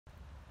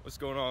What's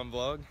going on,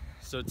 vlog?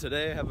 So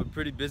today I have a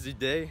pretty busy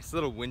day. It's a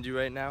little windy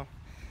right now.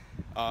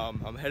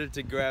 I'm headed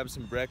to grab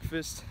some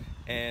breakfast,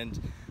 and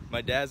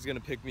my dad's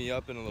gonna pick me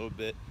up in a little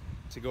bit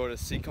to go to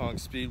Seekonk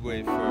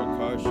Speedway for a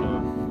car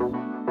show.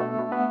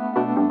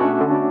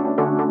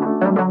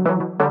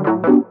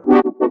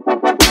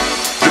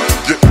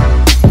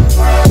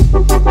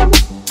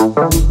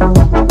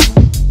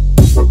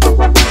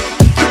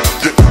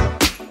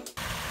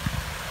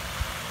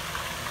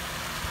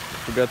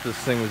 I forgot this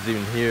thing was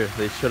even here.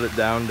 They shut it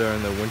down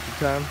during the winter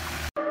time.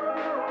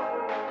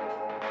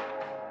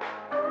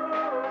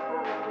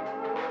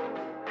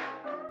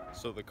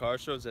 So the car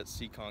show's at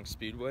Seekonk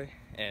Speedway,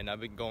 and I've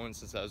been going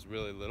since I was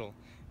really little.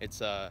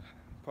 It's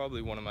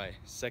probably one of my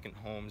second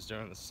homes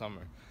during the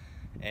summer.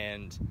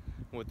 And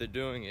what they're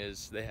doing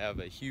is they have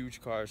a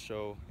huge car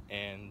show,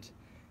 and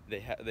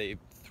they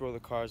throw the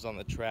cars on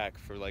the track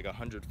for like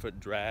 100-foot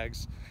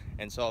drags.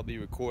 And so I'll be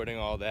recording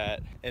all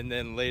that. And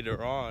then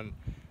later on,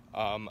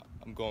 I'm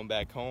going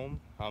back home.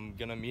 I'm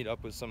gonna meet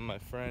up with some of my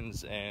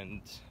friends,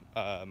 and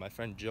my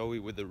friend Joey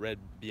with the red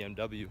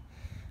BMW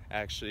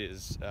actually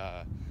is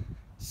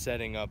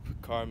setting up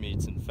car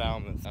meets in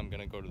Falmouth. I'm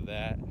gonna go to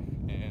that,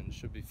 and it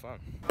should be fun.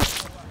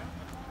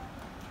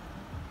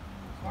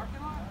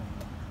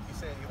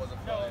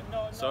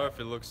 Sorry if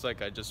it looks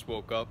like I just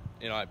woke up.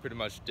 You know, I pretty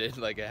much did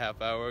like a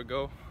half hour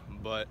ago,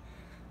 but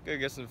gotta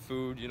get some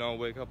food, you know,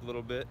 wake up a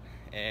little bit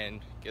and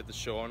get the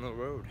show on the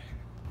road.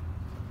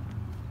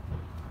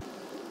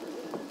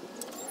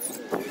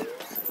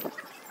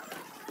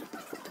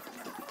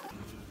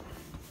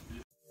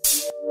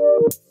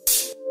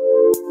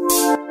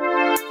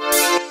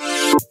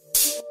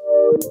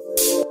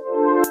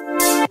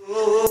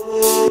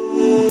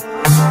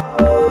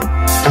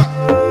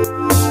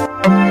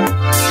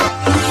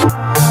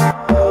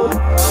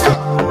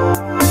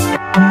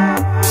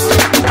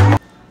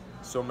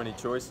 So many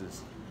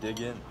choices. Dig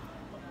in.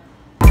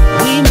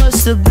 We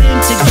must have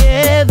been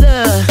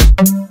together.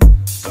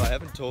 So I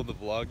haven't told the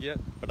vlog yet,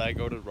 but I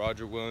go to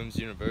Roger Williams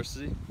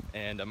University,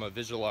 and I'm a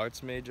visual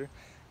arts major.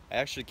 I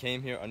actually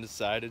came here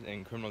undecided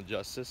in criminal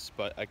justice,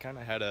 but I kind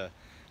of had a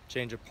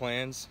change of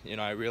plans. You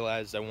know, I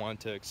realized I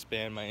wanted to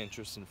expand my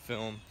interest in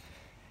film,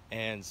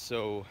 and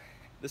so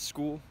this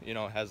school, you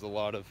know, has a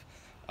lot of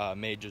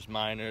majors,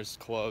 minors,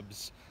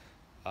 clubs,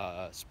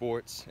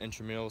 sports,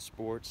 intramural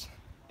sports.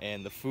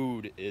 And the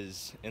food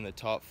is in the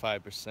top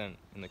 5%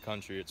 in the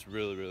country. It's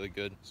really, really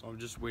good. So I'm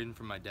just waiting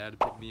for my dad to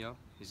pick me up.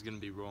 He's gonna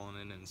be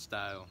rolling in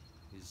style.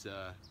 He's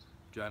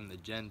driving the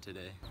Gen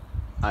today.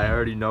 I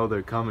already know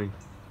they're coming.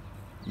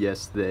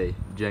 Yes, they.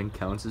 Gen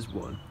counts as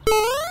one.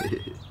 Look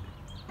at this.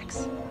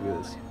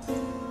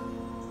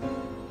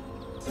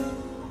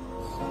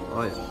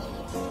 Oh yeah.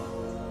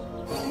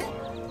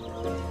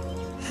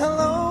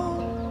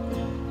 Hello,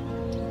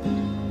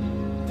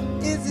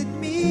 is it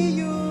me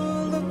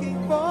you're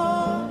looking for?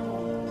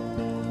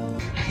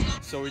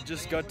 So we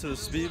just got to the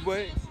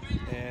Speedway,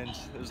 and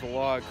there's a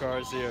lot of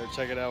cars here.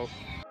 Check it out.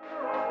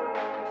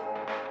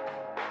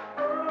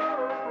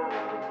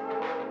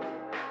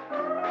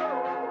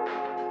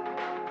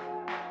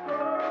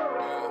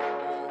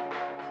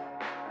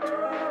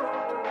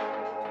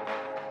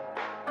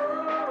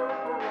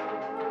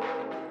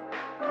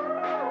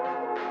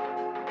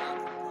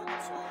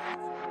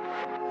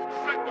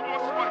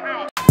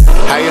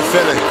 How you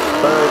feeling?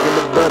 Ferg in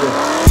the building.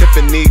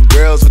 Tiffany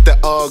girls with the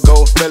all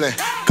gold feeling.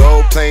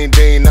 Gold plain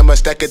Jane, I'ma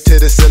stack it to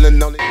the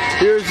ceiling. Only.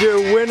 Here's your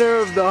winner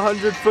of the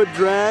 100-foot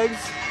drags,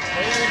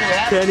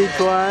 Kenny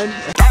Klein.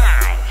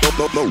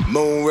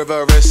 Moon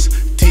River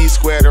wrist, T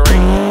squared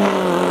ring.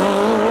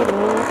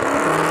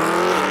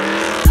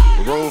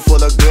 Room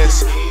full of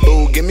bliss.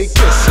 Ooh, give me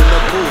kiss in the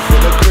pool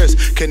full of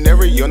Chris.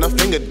 Canary on a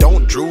finger,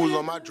 don't drool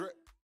on my drip.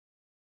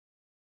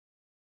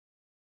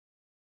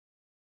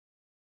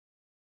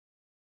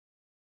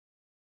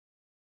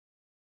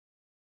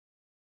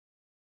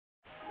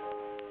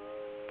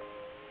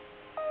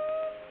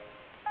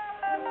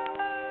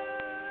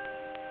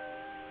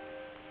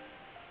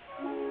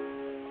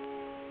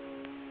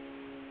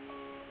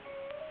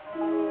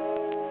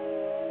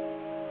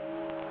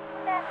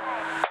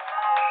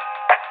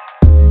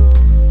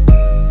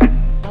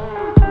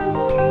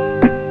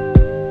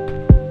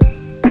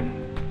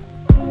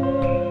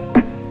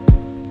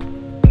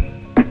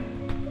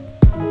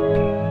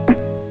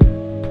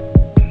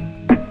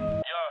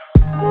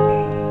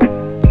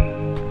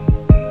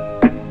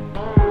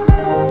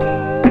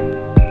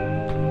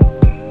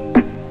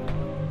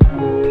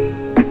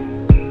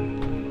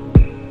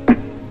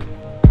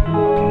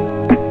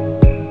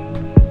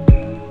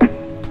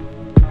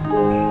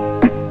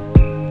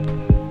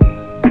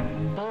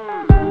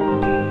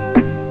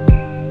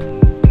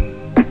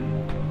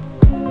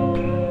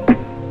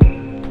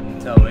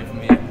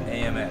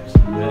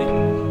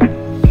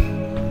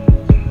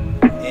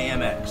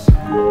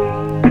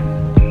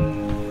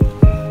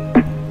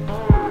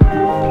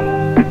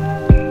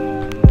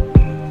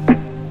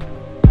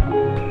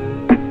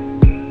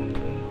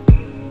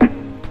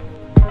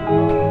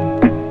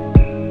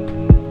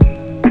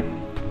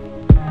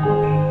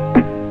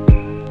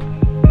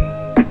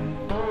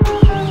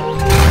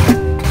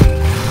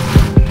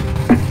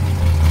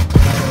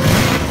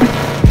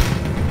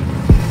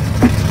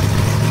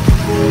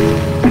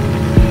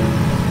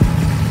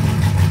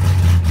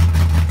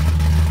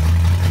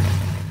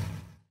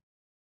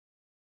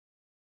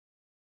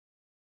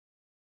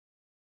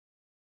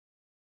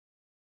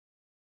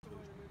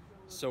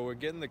 So we're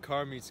getting the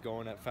car meets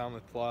going at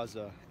Falmouth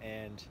Plaza,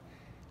 and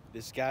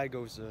this guy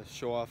goes to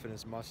show off in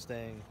his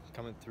Mustang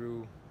coming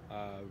through.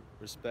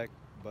 Respect,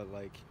 but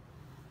like.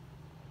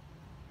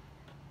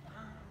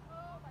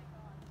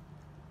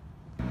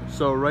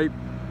 So right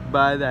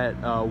by that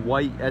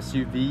white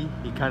SUV,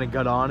 he kind of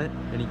got on it,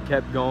 and he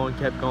kept going,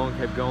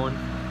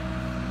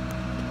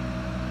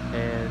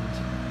 and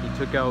he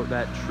took out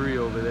that tree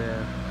over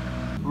there.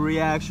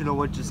 Reaction to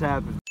what just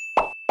happened.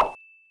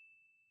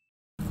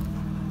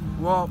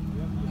 Well,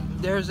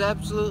 there's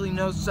absolutely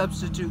no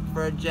substitute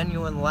for a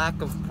genuine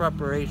lack of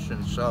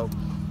preparation. So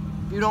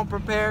if you don't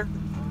prepare,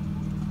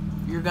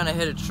 you're gonna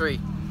hit a tree.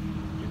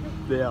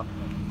 Yeah.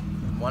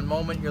 One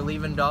moment you're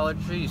leaving Dollar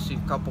Tree, you see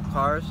a couple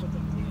cars,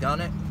 you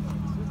gun it,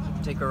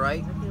 take a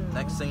right,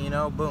 next thing you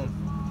know, boom.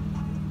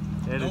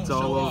 And it's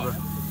all over.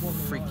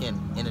 Freaking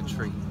in a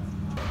tree.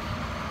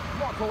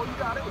 Come on, Cole, you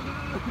got it.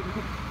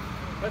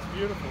 That's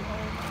beautiful.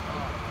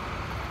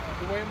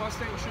 The way a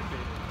Mustang should be.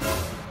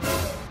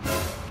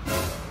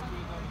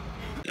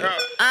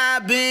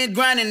 I've been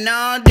grinding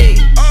all day.